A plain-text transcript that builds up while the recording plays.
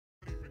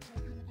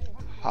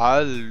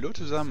Hallo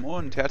zusammen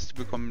und herzlich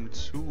willkommen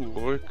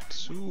zurück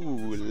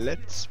zu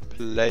Let's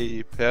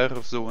Play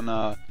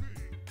Persona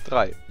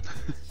 3.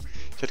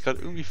 Ich hatte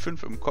gerade irgendwie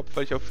 5 im Kopf,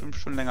 weil ich auf 5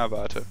 schon länger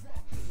warte.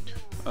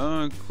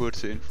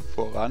 Kurze Info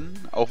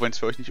voran, auch wenn es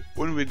für euch nicht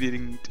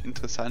unbedingt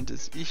interessant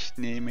ist. Ich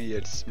nehme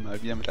jetzt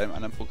mal wieder mit einem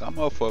anderen Programm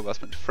auf, vorher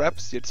was mit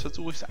Fraps. Jetzt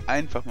versuche ich es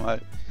einfach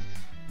mal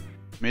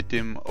mit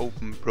dem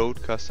Open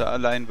Broadcaster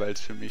allein, weil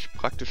es für mich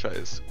praktischer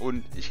ist.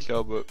 Und ich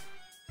glaube,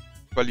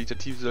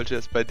 qualitativ sollte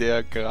das bei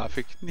der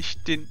Grafik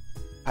nicht den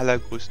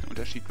allergrößten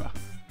Unterschied machen.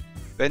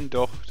 Wenn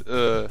doch,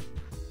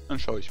 dann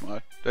schaue ich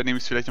mal. Dann nehme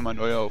ich es vielleicht nochmal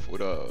neu auf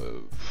oder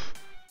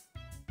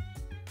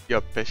ihr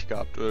habt Pech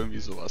gehabt oder irgendwie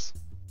sowas.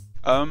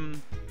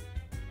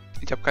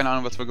 Ich habe keine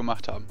Ahnung, was wir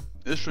gemacht haben.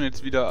 Ist schon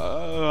jetzt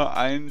wieder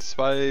 1,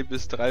 2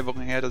 bis 3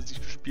 Wochen her, dass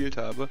ich gespielt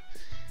habe.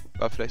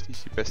 War vielleicht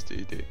nicht die beste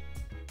Idee.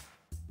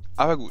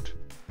 Aber gut.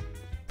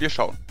 Wir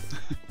schauen.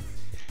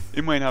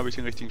 Immerhin habe ich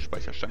den richtigen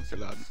Speicherstand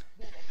geladen.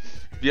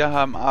 Wir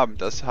haben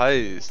Abend, das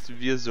heißt,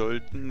 wir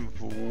sollten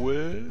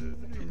wohl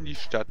in die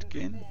Stadt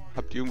gehen.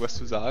 Habt ihr irgendwas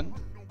zu sagen?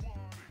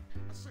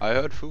 I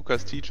heard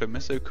Fuka's teacher,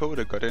 Mr.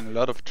 Koda, got in a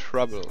lot of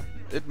trouble.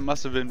 It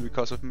must have been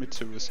because of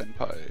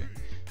Mitsuru-senpai.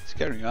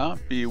 Scary, huh?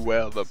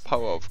 Beware the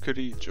power of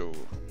Kirijo.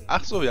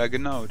 Ach so, ja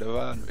genau, da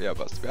war ja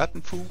was. Wir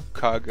hatten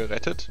Fuka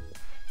gerettet,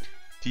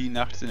 die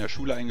nachts in der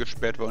Schule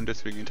eingesperrt war und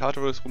deswegen in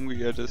Tartarus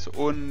rumgeirrt ist.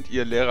 Und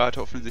ihr Lehrer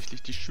hatte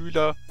offensichtlich die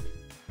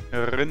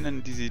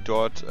Schülerinnen, die sie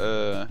dort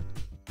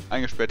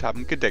eingesperrt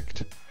haben,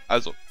 gedeckt.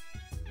 Also,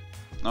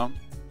 ne?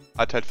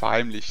 Hat halt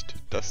verheimlicht,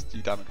 dass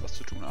die damit was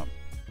zu tun haben.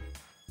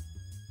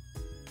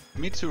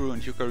 Mitsuru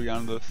and Yukari are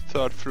on the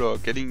 3rd floor,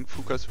 getting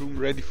Fuka's room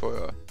ready for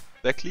her.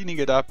 They're cleaning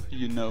it up,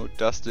 you know,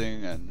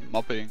 dusting and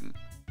mopping.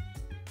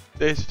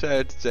 They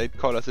said they'd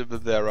call us if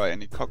there are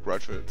any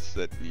cockroaches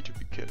that need to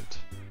be killed.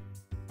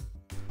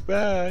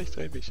 Ich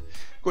dreh mich.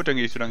 Gut, dann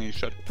gehe ich so lange in die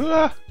Stadt.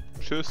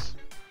 Tschüss.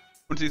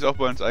 Und sie ist auch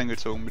bei uns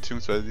eingezogen,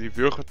 beziehungsweise sie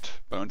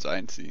wird bei uns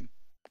einziehen.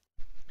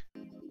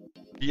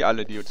 Wie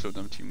alle, die zu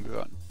unserem Team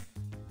gehören.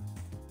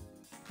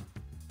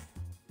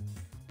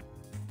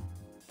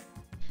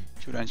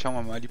 So, dann schauen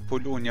wir mal die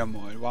Polonia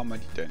Mall. Wo haben wir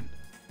die denn?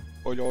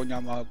 Polonia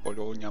Mall,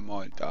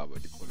 da war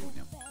die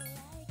Polonia Mall.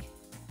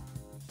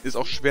 Ist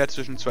auch schwer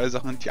zwischen zwei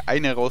Sachen, die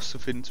eine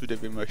herauszufinden, zu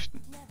der wir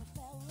möchten.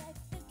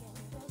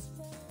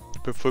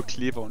 Ich bin voll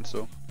Kleber und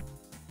so.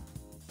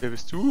 Wer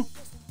bist du?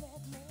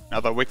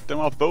 Another victim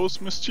of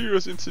those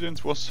mysterious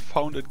incidents was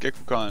found at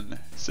Gekukan.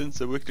 Since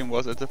the victim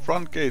was at the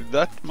front gate,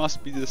 that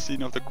must be the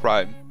scene of the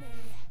crime.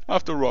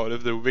 After all,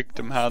 if the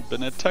victim had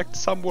been attacked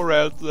somewhere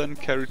else than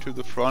carried to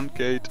the front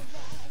gate,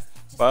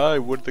 why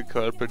would the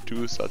culprit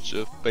do such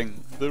a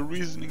thing? The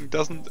reasoning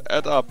doesn't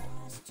add up.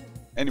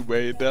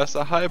 Anyway, there's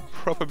a high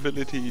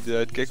probability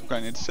that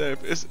Gekukan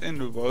itself is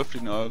involved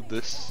in all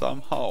this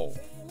somehow.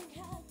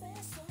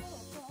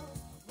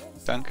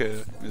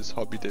 Danke, Miss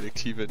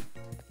Hobbydetektivin.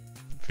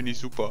 Finde ich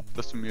super,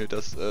 dass du mir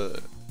das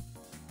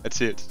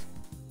erzählst.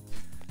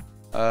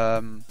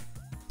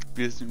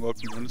 Wie sieht es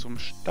überhaupt mit unserem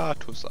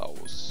Status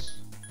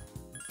aus?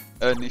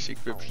 Nicht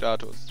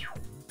Equip-Status.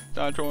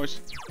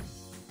 Status.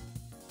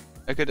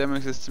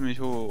 Academics ist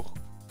ziemlich hoch.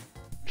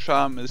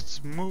 Charm ist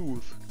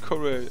smooth.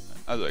 Courage,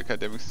 also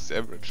Academics ist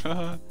average.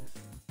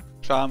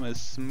 Charm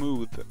ist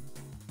smooth.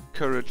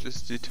 Courage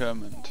is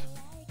determined.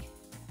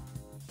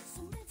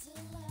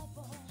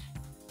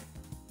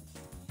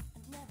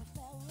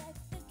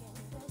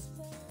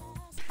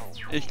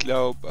 Ich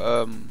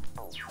glaube,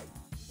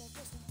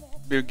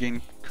 wir gehen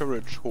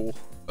Courage hoch,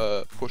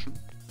 pushen.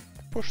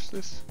 Push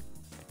this.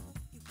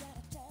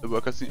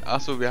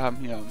 Achso, wir haben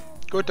hier...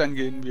 Gut, dann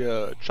gehen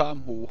wir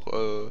Charm hoch,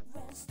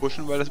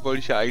 pushen, weil das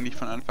wollte ich ja eigentlich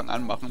von Anfang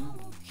an machen.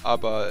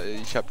 Aber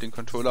ich habe den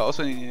Controller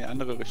außerdem in die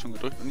andere Richtung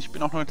gedrückt und ich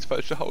bin auch noch ins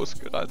falsche Haus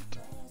gerannt.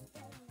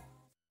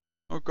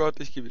 Oh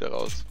Gott, ich gehe wieder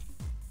raus.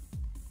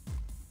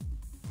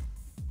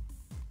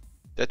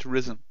 Dead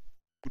Risen.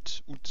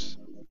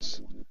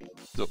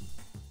 So.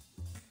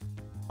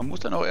 Man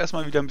muss dann auch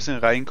erstmal wieder ein bisschen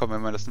reinkommen,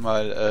 wenn man das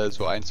mal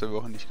so 1, 2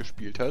 Wochen nicht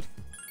gespielt hat.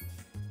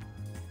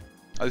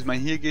 Also ich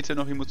meine, hier geht es ja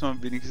noch, hier muss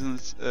man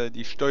wenigstens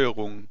die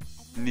Steuerung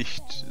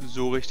nicht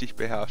so richtig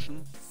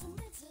beherrschen.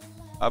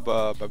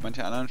 Aber bei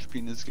manchen anderen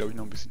Spielen ist es, glaube ich,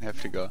 noch ein bisschen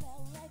heftiger.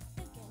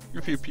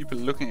 You feel people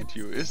looking at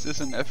you. Is this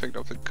an effect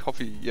of the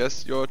coffee?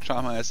 Yes, your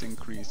charm has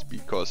increased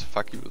because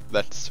fuck you,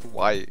 that's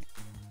why.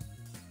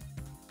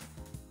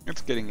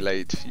 It's getting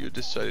late. You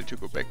decided to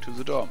go back to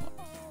the dorm.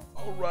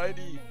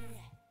 Alrighty.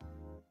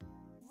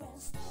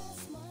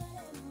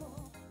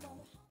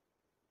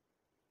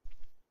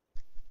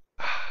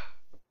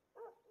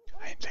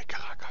 Ein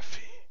leckerer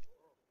Kaffee.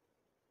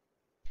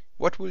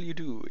 What will you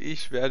do?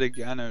 Ich werde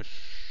gerne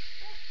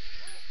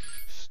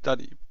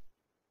study.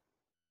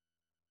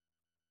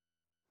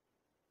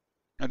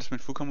 Ja, das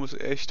mit Fuka muss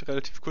echt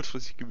relativ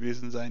kurzfristig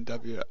gewesen sein,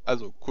 da wir,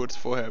 also kurz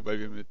vorher, weil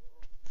wir mit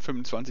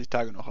 25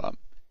 Tage noch haben.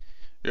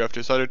 You have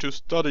decided to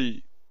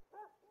study.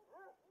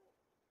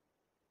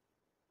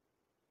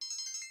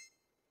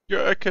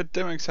 Your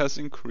academics has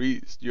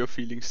increased. You're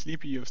feeling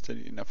sleepy, you've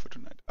studied enough for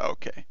tonight.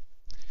 Okay.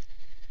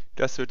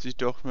 Das hört sich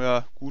doch,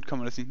 ja, gut kann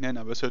man das nicht nennen,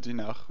 aber es hört sich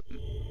danach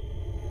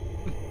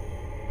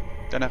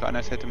an,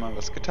 als hätte man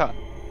was getan.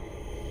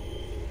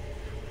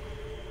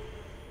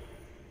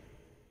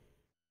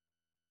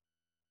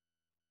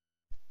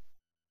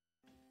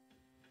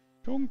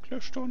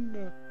 Dunkle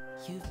Stunde.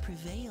 You've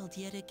prevailed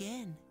yet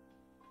again.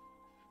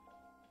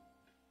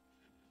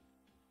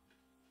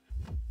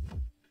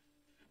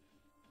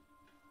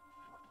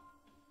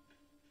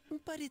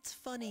 But it's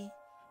funny.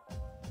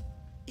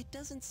 It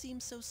doesn't seem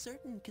so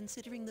certain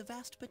considering the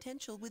vast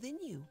potential within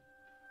you.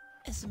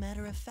 As a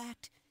matter of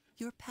fact,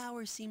 your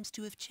power seems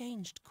to have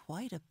changed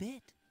quite a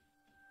bit.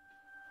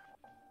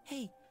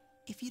 Hey,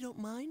 if you don't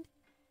mind,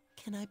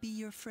 can I be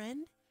your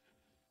friend?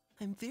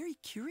 I'm very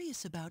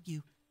curious about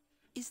you.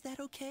 Is that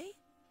okay?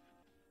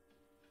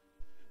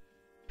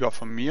 Ja,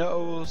 von mir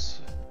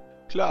aus.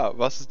 Klar,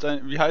 was ist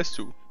wie heißt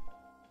du?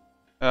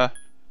 Ja,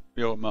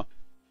 wie auch immer.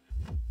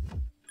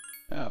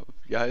 Ja,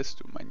 wie heißt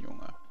du, mein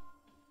Junge?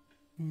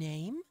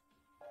 Name?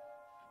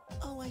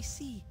 Oh, I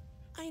see.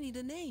 I need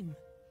a name.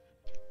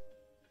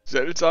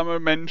 Seltsame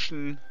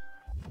Menschen.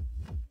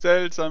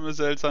 Seltsame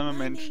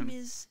My Menschen. name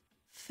is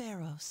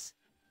Pharos.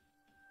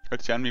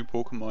 Hört sich an wie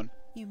Pokémon.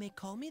 You may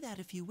call me that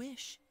if you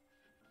wish.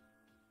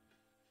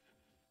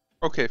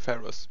 Okay,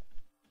 Ferris.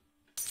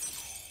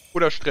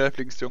 Oder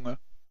Sträflingsjunge.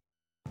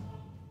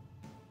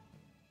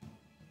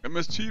 A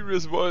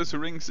mysterious voice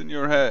rings in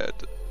your head.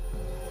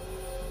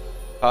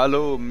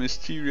 Hallo,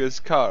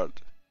 mysterious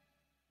card.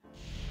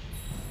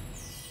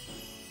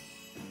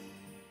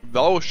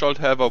 Thou shalt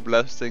have a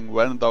blessing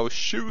when thou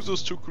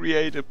chooses to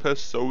create a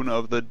persona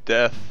of the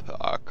Death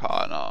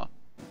Arcana.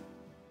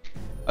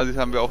 Also jetzt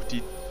haben wir auch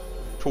die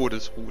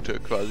Todesroute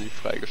quasi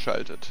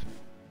freigeschaltet.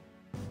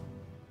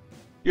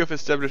 You have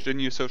established a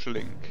new social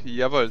link.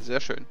 Jawohl,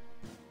 sehr schön.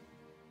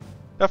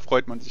 Da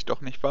freut man sich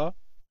doch, nicht wahr?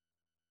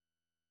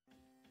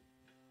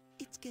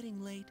 It's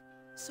getting late,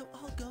 so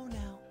I'll go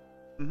now.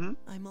 Mhm.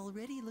 I'm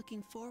already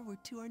looking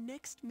forward to our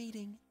next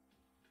meeting.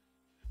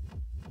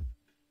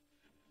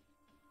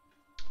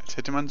 Als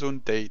hätte man so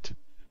ein Date.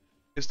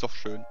 Ist doch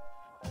schön.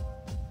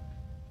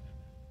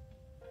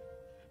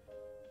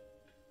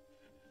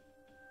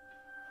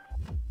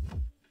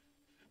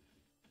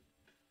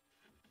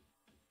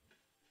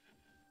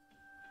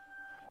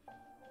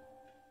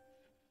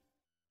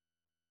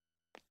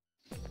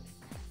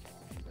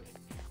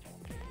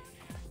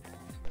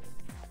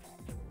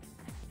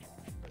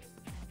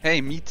 Hey,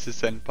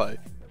 Mieze-senpai.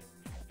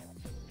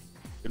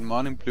 Good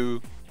morning,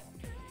 Blue.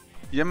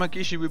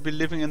 Yamagishi will be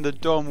living in the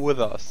dorm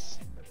with us.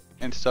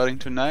 And starting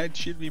tonight,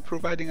 she'll be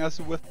providing us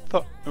with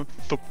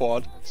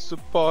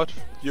support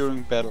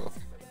during battle.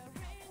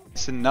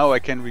 So now I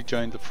can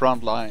rejoin the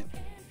front line.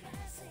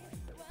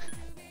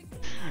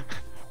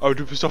 Aber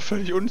du bist doch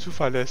völlig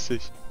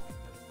unzuverlässig.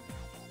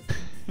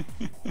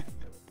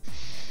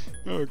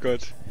 Oh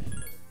Gott.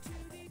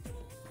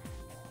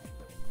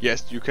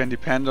 Yes, you can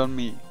depend on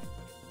me.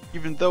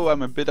 Even though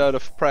I'm a bit out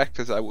of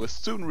practice, I will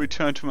soon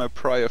return to my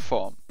prior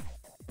form.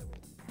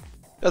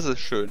 Das ist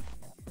schön.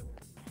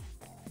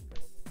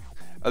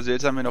 Also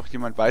jetzt haben wir noch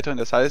jemand weiteren,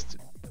 das heißt,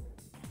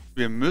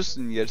 wir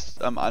müssen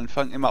jetzt am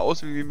Anfang immer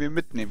auswählen, wie wir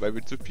mitnehmen, weil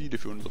wir zu viele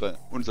für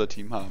unser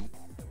Team haben.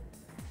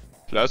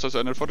 Klar ist das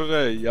eine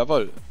Vorteil,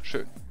 jawohl,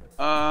 schön.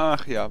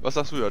 Ach ja, was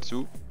sagst du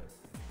dazu?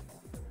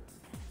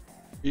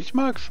 Ich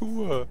mag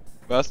Schuhe.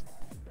 Was?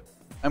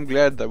 I'm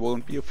glad there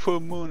won't be a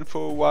full moon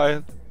for a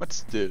while, but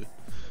still.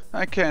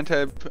 I can't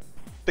help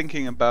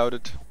thinking about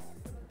it.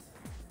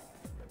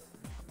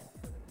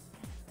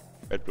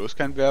 Werd bloß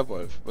kein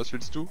Werwolf. Was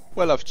willst du?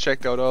 Well, I've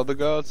checked out all the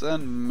girls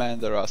and man,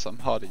 there are some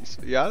hotties.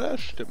 Ja,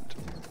 das stimmt.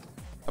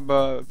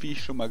 Aber wie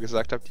ich schon mal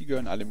gesagt habe, die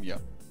gehören alle mir.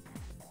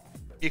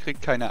 Ihr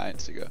kriegt keine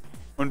einzige.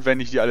 Und wenn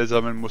ich die alle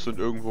sammeln muss und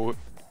irgendwo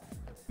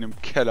in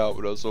einem Keller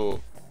oder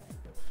so.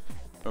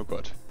 Oh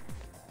Gott.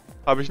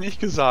 Habe ich nicht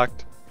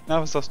gesagt.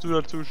 Na, was sagst du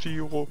dazu,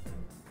 Shihiro?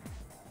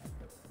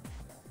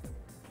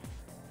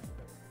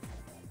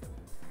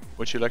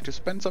 Would you like to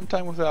spend some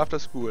time with her after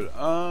school?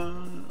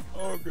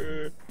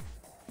 Okay.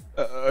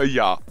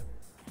 Ja.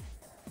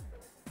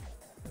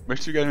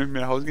 Möchtest du gerne mit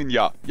mir nach Hause gehen?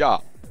 Ja.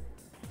 Ja.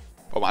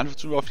 Warum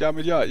antwortest du auf Ja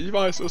mit Ja? Ich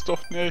weiß es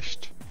doch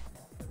nicht.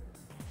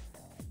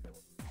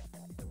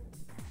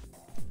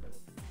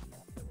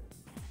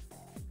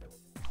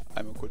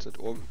 Einmal kurz das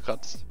Ohr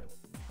gekratzt.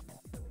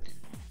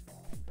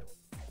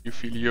 You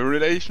feel your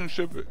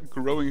relationship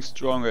growing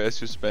stronger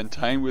as you spend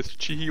time with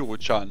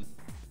Chihiro-chan.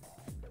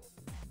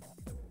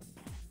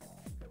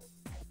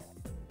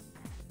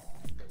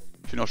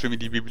 Ich finde auch schön, wie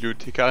die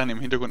Bibliothekarin im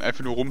Hintergrund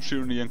einfach nur rumsteht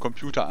und ihren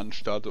Computer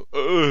anstarrt. So,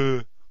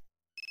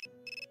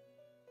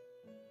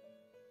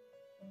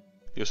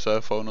 Your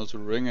cell phone is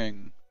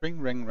ringing.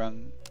 Ring, ring,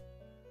 ring.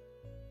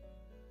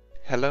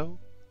 Hello?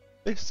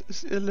 This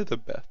is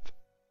Elizabeth.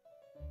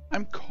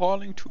 I'm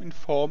calling to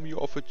inform you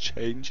of a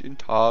change in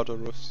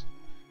Tartarus.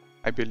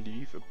 I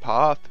believe a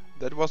path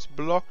that was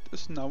blocked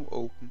is now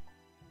open.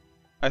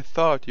 I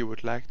thought you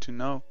would like to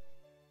know.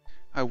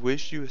 I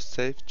wish you a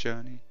safe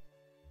journey.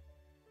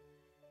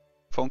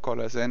 Phone call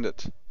has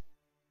ended.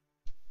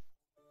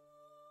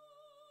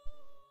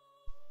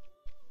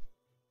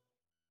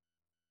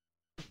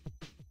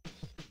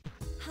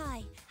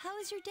 Hi, how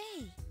is your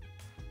day?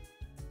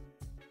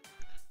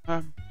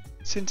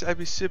 Since I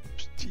be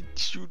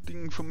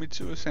substituting for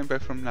Mitsuru-senpai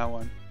from now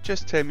on,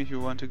 just tell me if you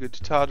want to go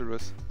to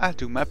Tartarus. I'll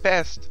do my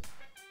best.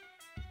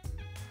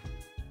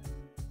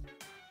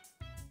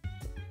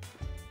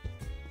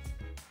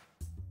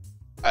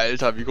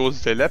 Alter, wie groß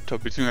ist der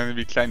Laptop, beziehungsweise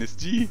wie klein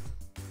ist die?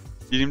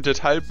 Die nimmt das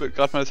gerade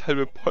mal das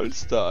halbe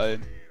Polster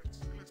ein.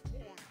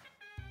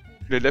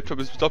 Der Laptop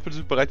ist doppelt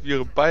so breit wie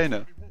ihre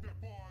Beine.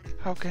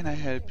 How can I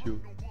help you?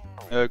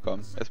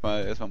 Komm,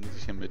 erstmal muss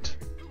ich hier mit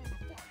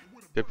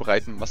der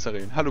breiten Masse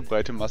reden. Hallo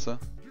breite Masse.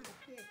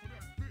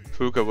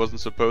 Fuka wasn't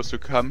supposed to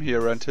come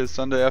here until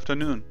Sunday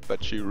afternoon,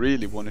 but she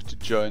really wanted to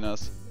join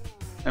us.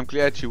 I'm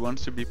glad she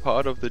wants to be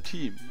part of the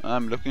team.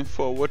 I'm looking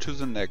forward to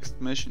the next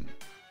mission.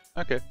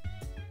 Okay.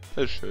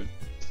 Das ist schön.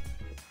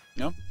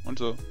 Ja, und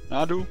so.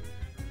 Na du?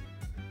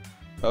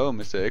 Oh,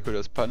 Mr. Echo,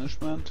 das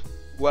Punishment?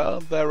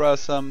 Well, there are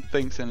some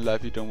things in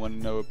life you don't want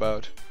to know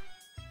about.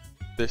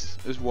 This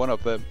is one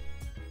of them.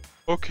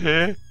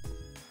 Okay.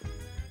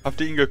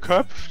 Habt ihr ihn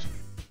geköpft?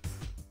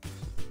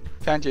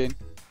 Fernsehen.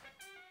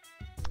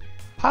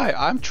 Hi,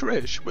 I'm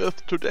Trish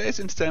with today's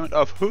installment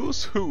of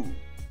Who's Who.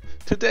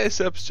 Today's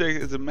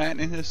subject is a man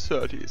in his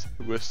 30s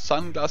with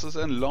sunglasses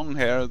and long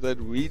hair that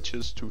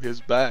reaches to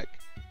his back.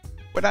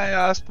 When I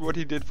asked what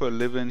he did for a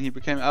living, he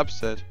became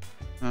upset.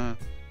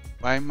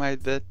 Why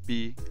might that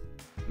be?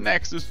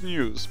 Next is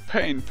news.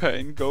 Pain,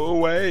 pain, go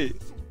away.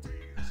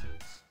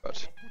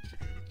 Gott.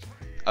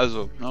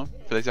 Also, ne?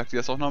 Vielleicht sagt sie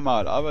das auch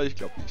normal, aber ich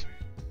glaube nicht.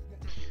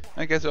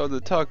 I guess all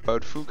the talk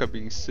about Fuka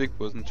being sick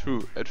wasn't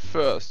true. At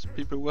first,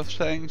 people were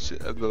saying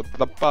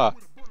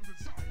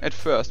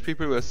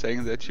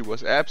that she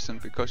was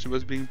absent because she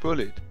was being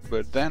bullied.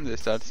 But then they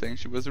started saying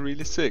she was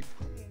really sick.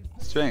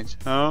 Strange,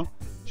 huh?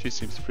 She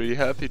seems pretty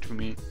healthy to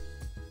me.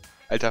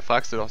 Alter,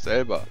 fragst du doch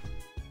selber.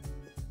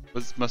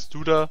 Was machst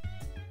du da?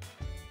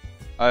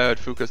 I heard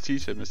Fuka's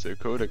teacher, Mr.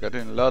 Koda, got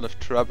in a lot of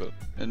trouble.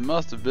 It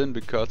must have been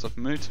because of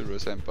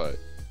Mitsuru-senpai.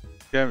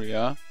 Scary,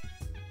 ja?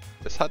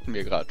 Das hatten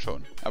wir gerade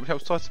schon. Aber ich habe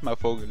es trotzdem mal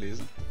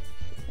vorgelesen.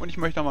 Und ich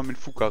möchte nochmal mit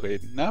Fuka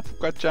reden. Na,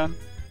 Fuka-chan?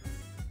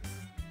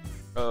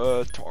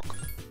 Talk.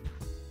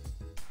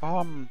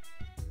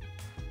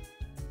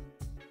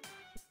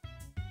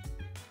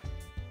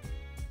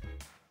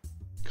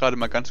 Gerade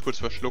mal ganz kurz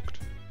verschluckt.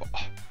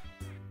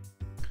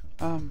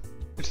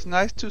 It's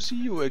nice to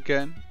see you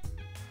again.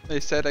 They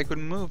said I could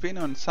move in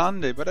on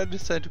Sunday, but I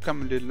decided to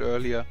come a little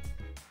earlier.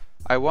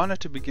 I wanted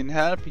to begin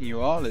helping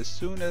you all as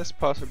soon as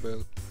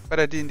possible, but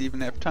I didn't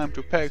even have time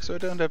to pack, so I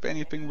don't have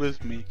anything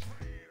with me.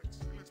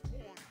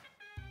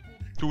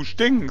 Du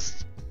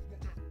stinkst!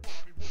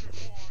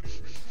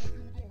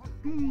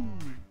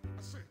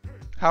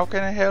 How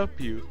can I help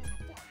you?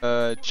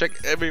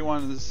 Check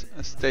everyone's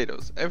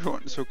status.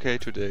 Everyone is okay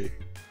today.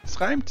 Es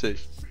reimt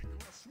sich.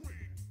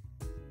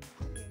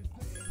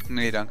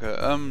 Nee, danke.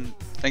 Dann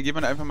gehen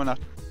wir einfach mal nach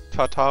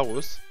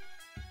Tartarus.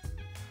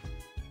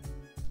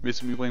 Mir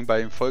ist im Übrigen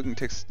beim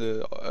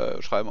Folgentexte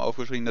schreiben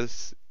aufgeschrieben,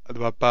 dass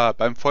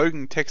beim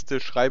Folgentexte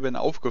schreiben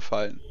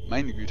aufgefallen.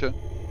 Meine Güte.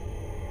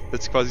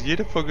 Dass quasi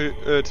jede Folge,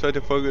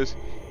 zweite Folge ist,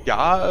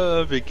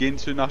 ja, wir gehen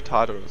nach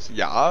Tartarus.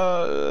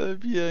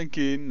 Ja, wir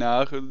gehen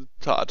nach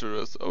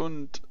Tartarus.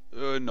 Und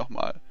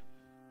nochmal.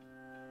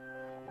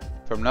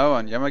 From now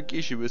on,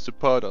 Yamagishi will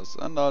support us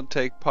and I'll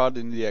take part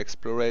in the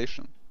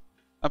exploration.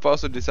 I've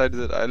also decided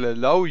that I'll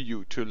allow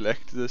you to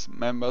elect the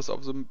members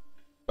of the...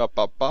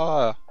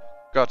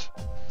 God.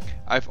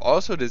 I've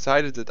also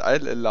decided that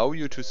I'll allow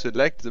you to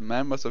select the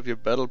members of your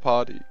battle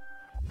party.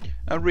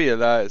 I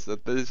realize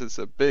that this is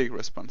a big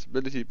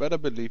responsibility, but I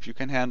believe you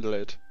can handle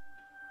it.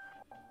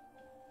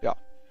 Ja.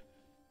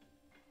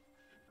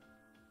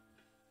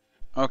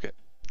 Okay.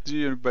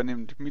 Sie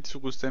übernimmt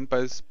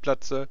Mitsuru-senpais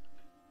Platze.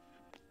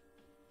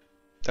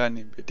 Dann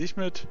nehmen wir dich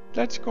mit.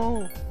 Let's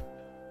go!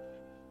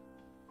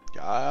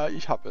 Ja,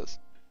 ich hab es.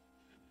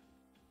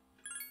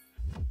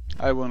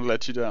 I won't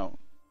let you down.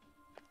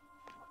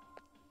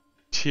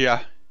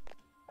 Tja.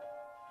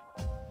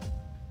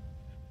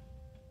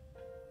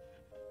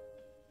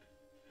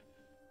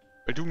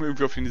 Weil du mir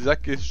irgendwie auf den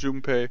Sack gehst,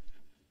 Junpei.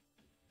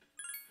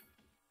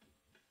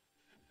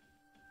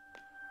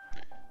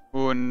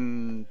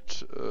 Und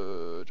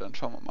dann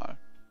schauen wir mal.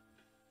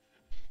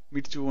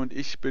 Mitsu und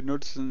ich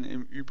benutzen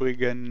im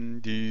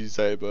Übrigen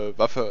dieselbe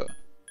Waffe.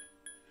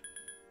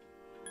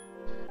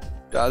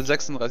 Da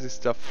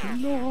 36.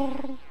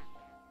 Floor.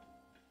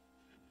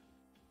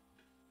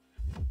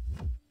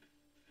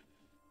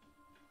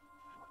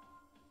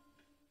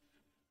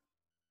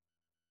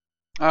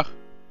 Ach.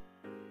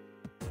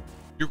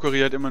 Yukari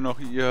hat immer noch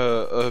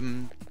ihr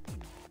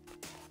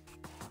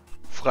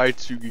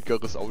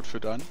freizügigeres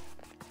Outfit an.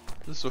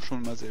 Das ist doch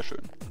schon mal sehr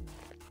schön.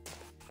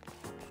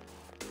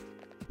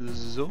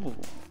 So.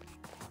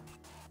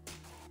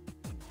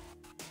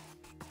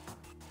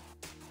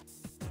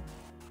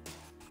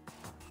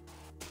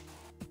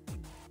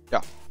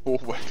 Ja,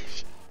 hoch wollte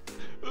ich.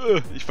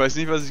 Ich weiß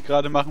nicht, was ich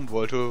gerade machen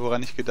wollte, oder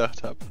woran ich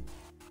gedacht habe.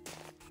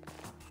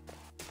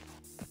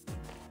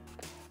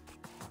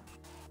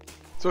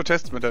 So,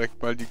 testen wir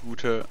direkt mal die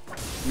gute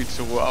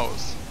Mitsuru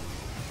aus.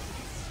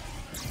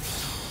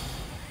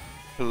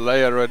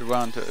 Player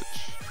Advantage.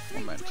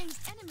 Moment.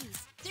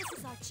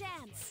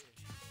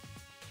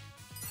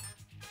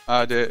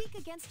 Ah, der...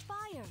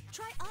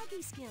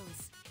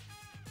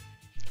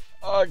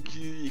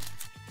 Agi.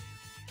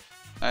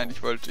 Nein,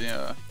 ich wollte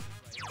ja...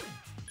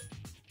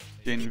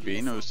 den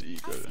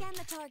Venus-Igel.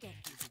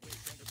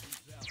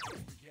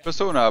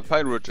 Persona,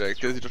 Pyrojack,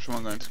 der sieht doch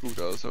schon mal ganz gut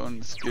aus.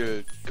 Und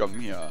Skill, komm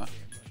hier.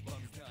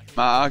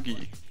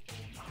 Maagi.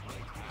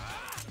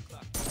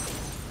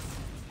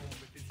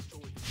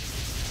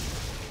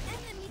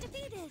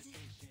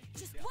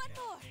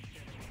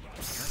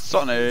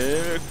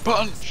 Sonic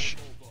Punch!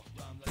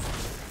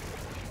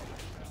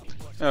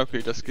 Ja,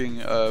 okay, das ging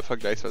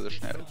vergleichsweise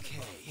schnell.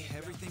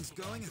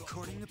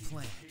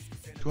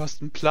 Du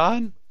hast einen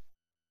Plan?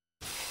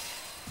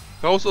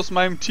 Raus aus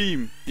meinem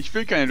Team. Ich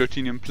will keine Leute,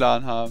 die einen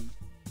Plan haben.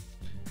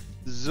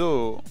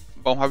 So.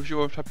 Warum habe ich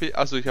überhaupt HP?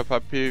 Achso, ich habe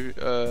HP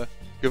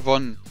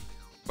gewonnen.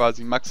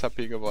 Quasi Max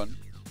HP gewonnen.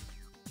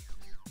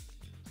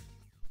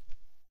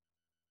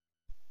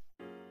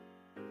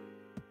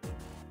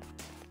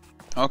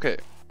 Okay.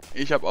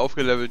 Ich habe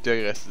aufgelevelt,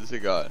 der Rest ist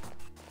egal.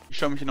 Ich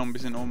schaue mich hier noch ein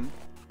bisschen um,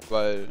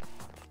 weil...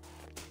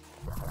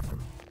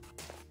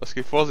 Was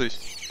geht vor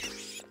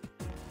sich?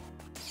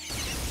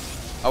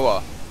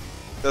 Aua.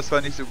 Das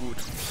war nicht so gut.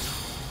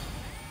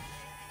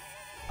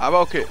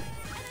 Aber okay.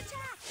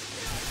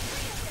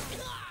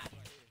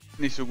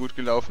 Nicht so gut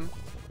gelaufen.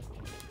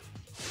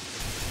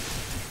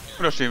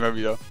 Und da stehen wir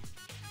wieder.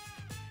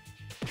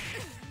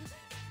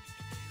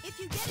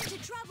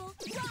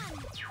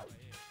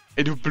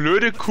 Ey, du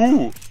blöde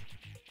Kuh!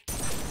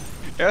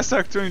 Erste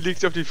Aktion, die liegt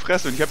sie auf die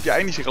Fresse und ich habe die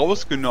eigentlich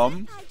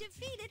rausgenommen.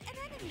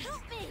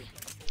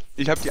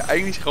 Ich habe die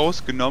eigentlich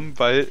rausgenommen,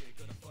 weil...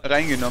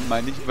 Reingenommen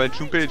meine ich, weil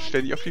Junpei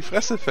ständig auf die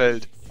Fresse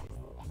fällt.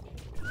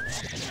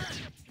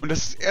 Und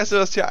das Erste,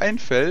 was dir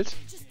einfällt...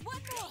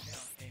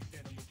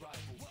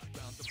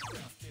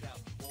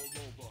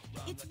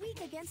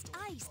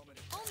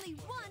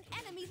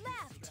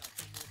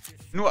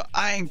 Nur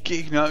ein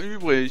Gegner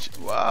übrig.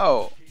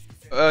 Wow.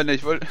 Ne,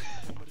 ich wollte...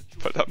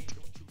 Verdammt.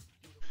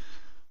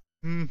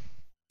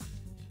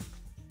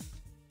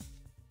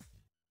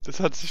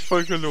 Das hat sich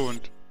voll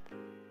gelohnt.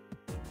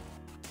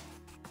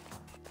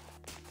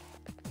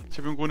 Ich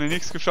habe im Grunde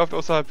nichts geschafft,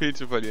 außer HP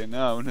zu verlieren.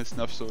 Ja, und eine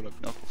Snuff-Soul habe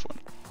ich noch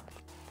gefunden.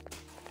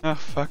 Ach,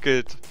 fuck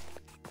it.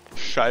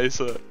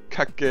 Scheiße.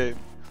 Kack-Game.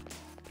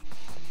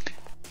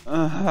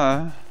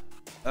 Aha.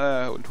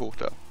 Und hoch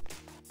da.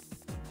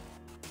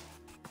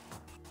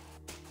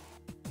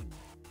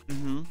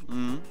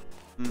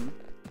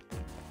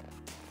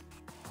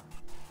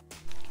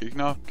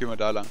 Gegner, gehen wir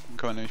da lang. Dann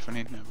können wir nämlich von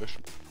hinten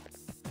erwischen.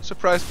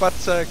 Surprise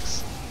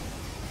Buttsex.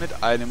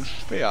 Mit einem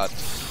Schwert.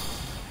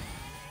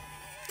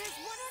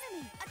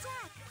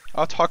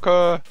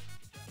 Attacke!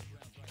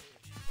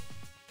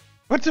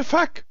 What the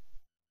fuck?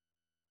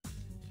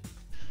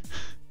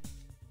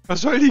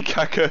 Was soll die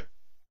Kacke?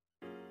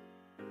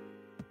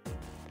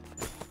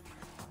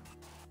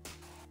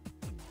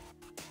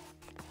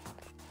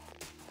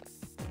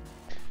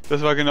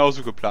 Das war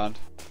genauso geplant.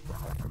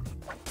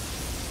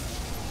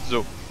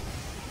 So.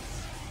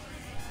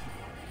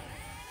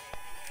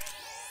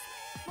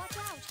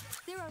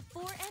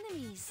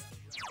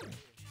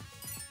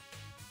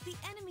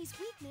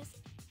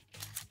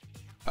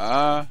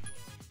 Ah,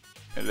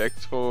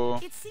 Elektro.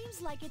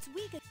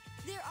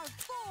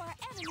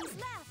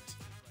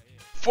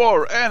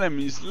 4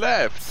 enemies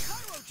left.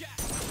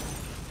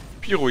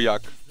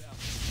 Pyrojak.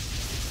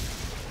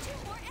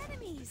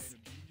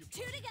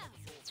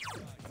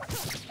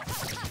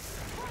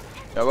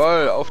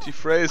 Jawohl, auf die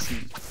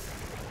Phrasen.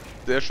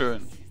 Sehr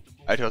schön.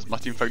 Alter, was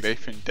macht die im Vergleich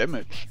für einen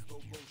Damage?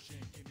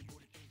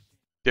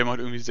 Der macht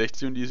irgendwie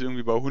 60 und die ist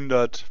irgendwie bei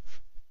 100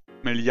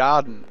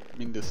 Milliarden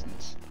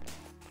mindestens.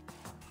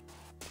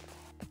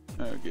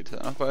 Geht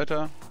er noch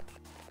weiter?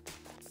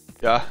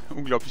 Ja,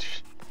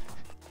 unglaublich.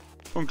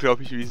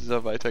 Unglaublich, wie es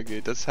da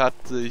weitergeht. Das hat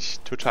sich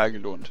total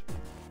gelohnt.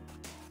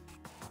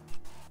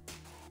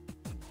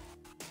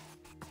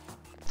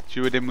 Ich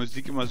will bei der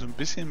Musik immer so ein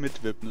bisschen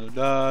mitwippen. So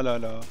la la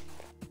la.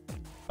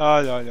 La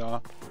la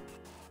la.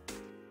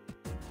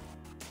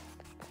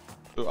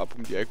 So ab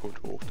um die Ecke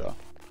und hoch da.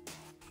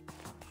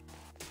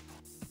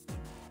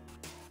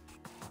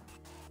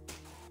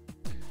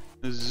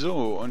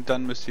 So, und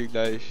dann müsst ihr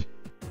gleich...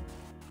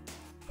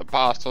 The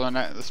past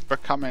is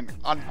becoming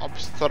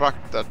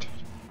unobstructed.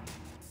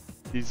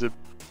 Diese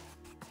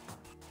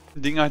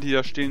Dinger, die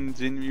da stehen,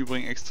 sehen im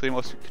Übrigen extrem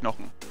aus wie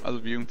Knochen.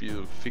 Also wie irgendwie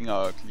so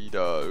Finger,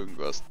 Glieder,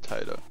 irgendwas,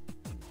 Teile.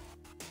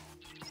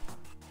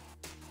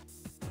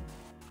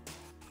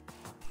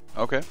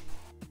 Okay.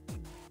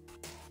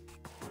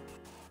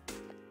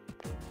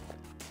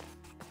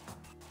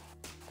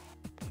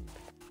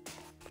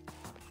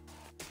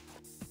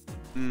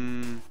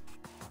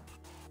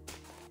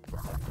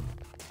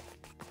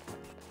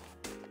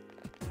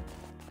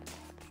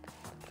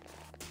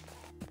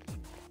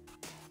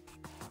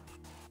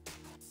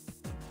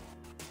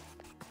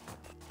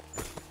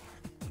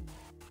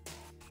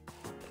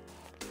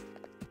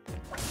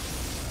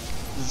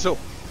 So.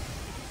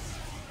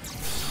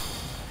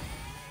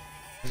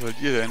 Was wollt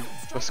ihr denn?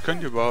 Was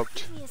könnt ihr überhaupt?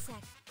 Give me a sec.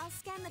 I'll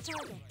scan the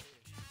target.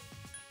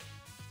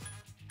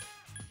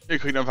 Ihr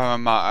kriegt einfach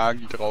mal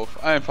Agi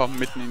drauf. Einfach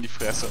mitten in die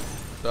Fresse.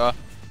 Da.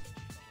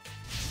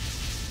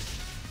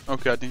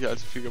 Okay, hat nicht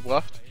allzu viel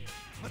gebracht.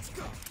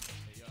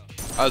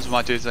 Also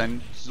macht ihr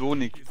seinen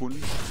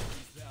Sonic-Bund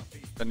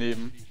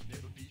daneben.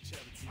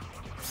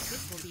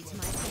 This will be to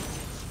my advantage.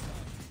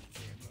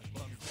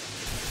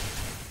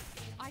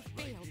 I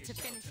failed to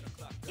finish.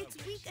 It's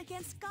weak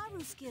against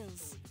Garu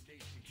skills.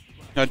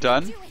 Na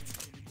dann. Do it.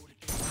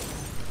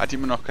 Hat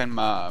immer noch kein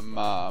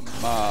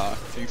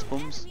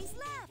Dingsbums. Enemies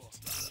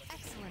left.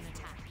 Excellent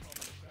attack.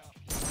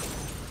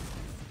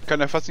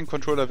 Kann er fast den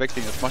Controller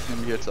weglegen. Das macht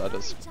nämlich jetzt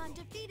alles. Chan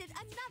defeated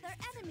another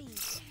enemy.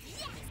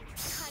 Yes.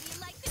 How do you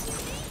like the new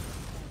name?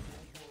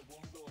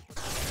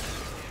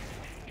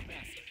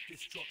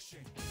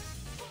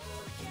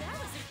 That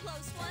was a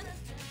close one.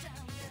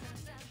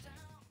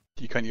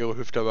 Die kann ihre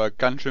Hüfte aber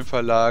ganz schön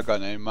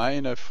verlagern, ey.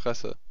 Meine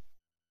Fresse.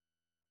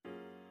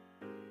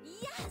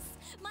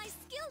 Yes, my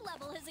skill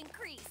level has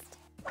increased.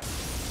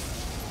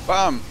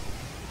 Bam!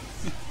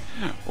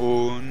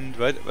 Und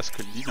weiter. Was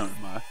können die noch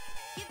mal?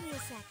 Give me a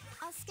sec.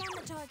 I'll scan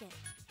the target.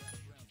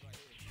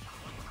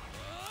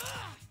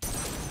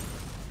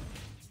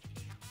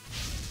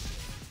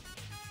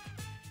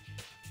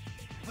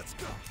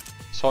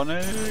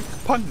 Sonic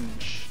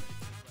Punch.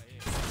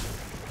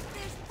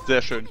 There's Sehr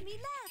one schön. enemy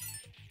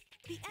left.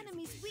 The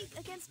enemy's weak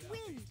against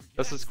wind.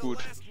 Das ist gut.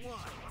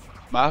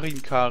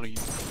 Marin Kari.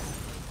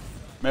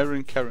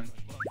 Marin Karen.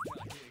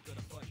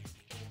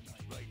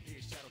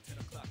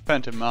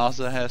 Phantom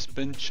Master has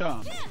been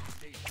charmed.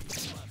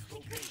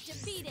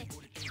 Defeated.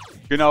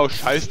 Genau,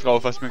 scheiß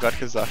drauf, was mir gerade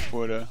gesagt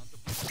wurde.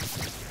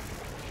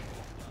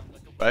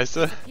 Weißt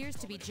du? Appears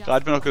to be just Da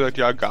hat mir noch gesagt,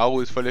 ja,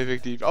 Garu ist voll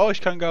effektiv. Oh, ich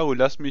kann Garu,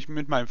 lass mich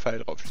mit meinem Pfeil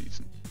drauf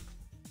schießen.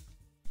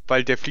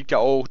 Weil der fliegt ja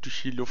auch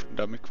durch die Luft und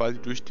damit quasi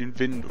durch den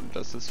Wind und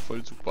das ist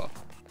voll super.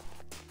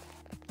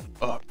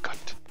 Oh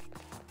Gott.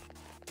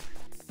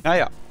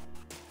 Naja.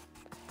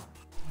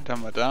 Was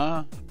haben wir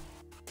da?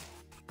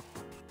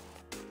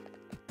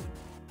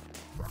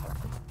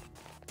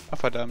 Ach,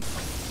 verdammt.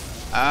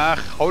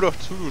 Ach, hau doch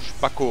zu, du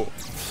Spacko.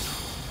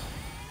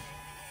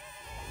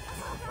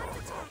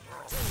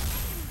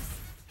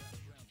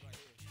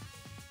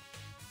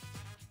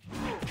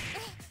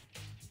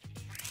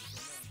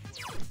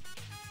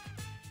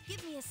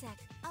 Give me a sec.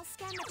 I'll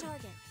scan the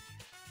target.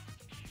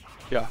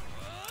 Ja.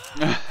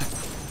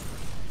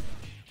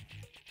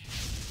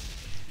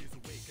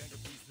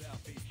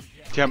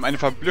 Die haben eine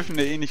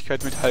verblüffende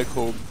Ähnlichkeit mit Hulk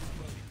Hogan.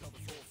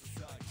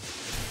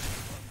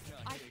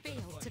 I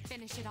failed to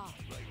finish it off.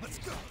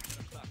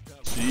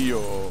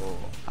 Gio.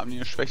 Haben die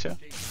eine Schwäche?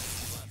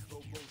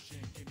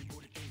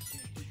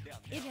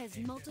 It has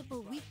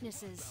multiple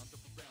weaknesses.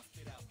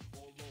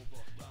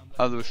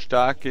 Also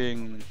stark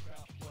gegen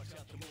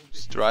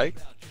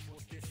Strike?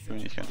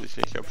 Bin ich ganz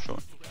sicher, ich glaube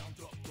schon.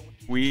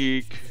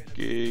 Weak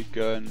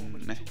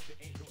gegen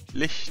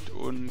Licht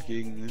und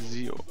gegen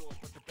Sio.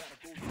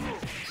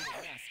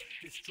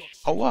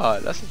 Aua,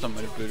 lass es doch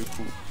mal, die blöde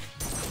Kuh.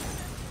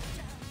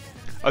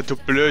 Ah, du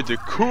blöde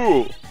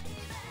Kuh!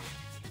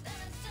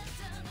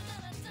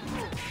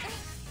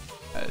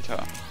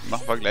 Alter,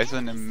 machen wir gleich so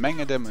eine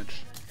Menge Damage.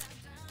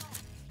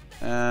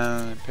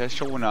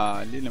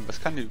 Persona, Lilin, was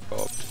kann die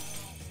überhaupt?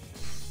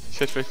 Ich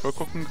hätte vielleicht mal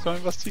gucken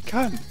sollen, was die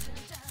kann.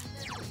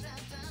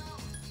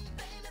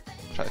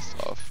 Scheiß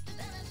drauf.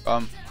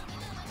 Bam.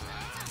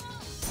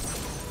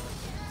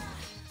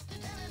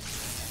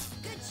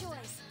 Good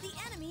choice. The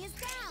enemy is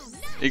down.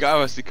 Egal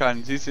was sie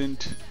kann, sie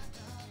sieht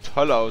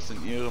toll aus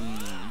in ihrem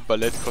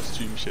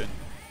Ballettkostümchen.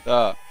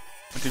 Da.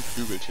 Und dem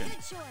Flügelchen. Good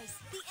choice.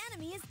 The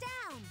enemy is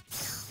down.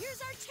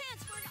 Here's our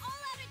chance for an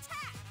all-out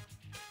attack.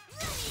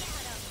 Let me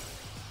at him.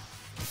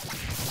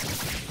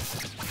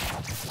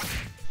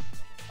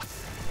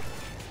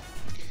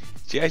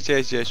 Sehr,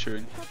 sehr, sehr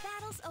schön. The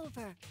battle's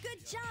over.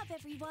 Good job,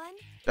 everyone.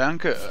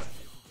 Danke,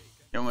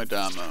 junge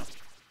Dame.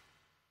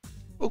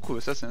 Oh cool,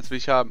 was ist das denn? Das will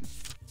ich haben.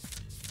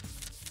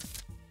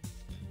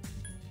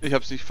 Ich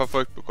hab's nicht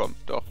verfolgt bekommen,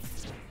 doch.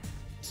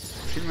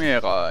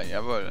 Chimera,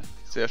 jawohl.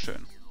 Sehr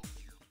schön.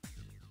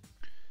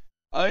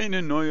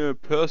 Eine neue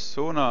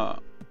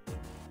Persona.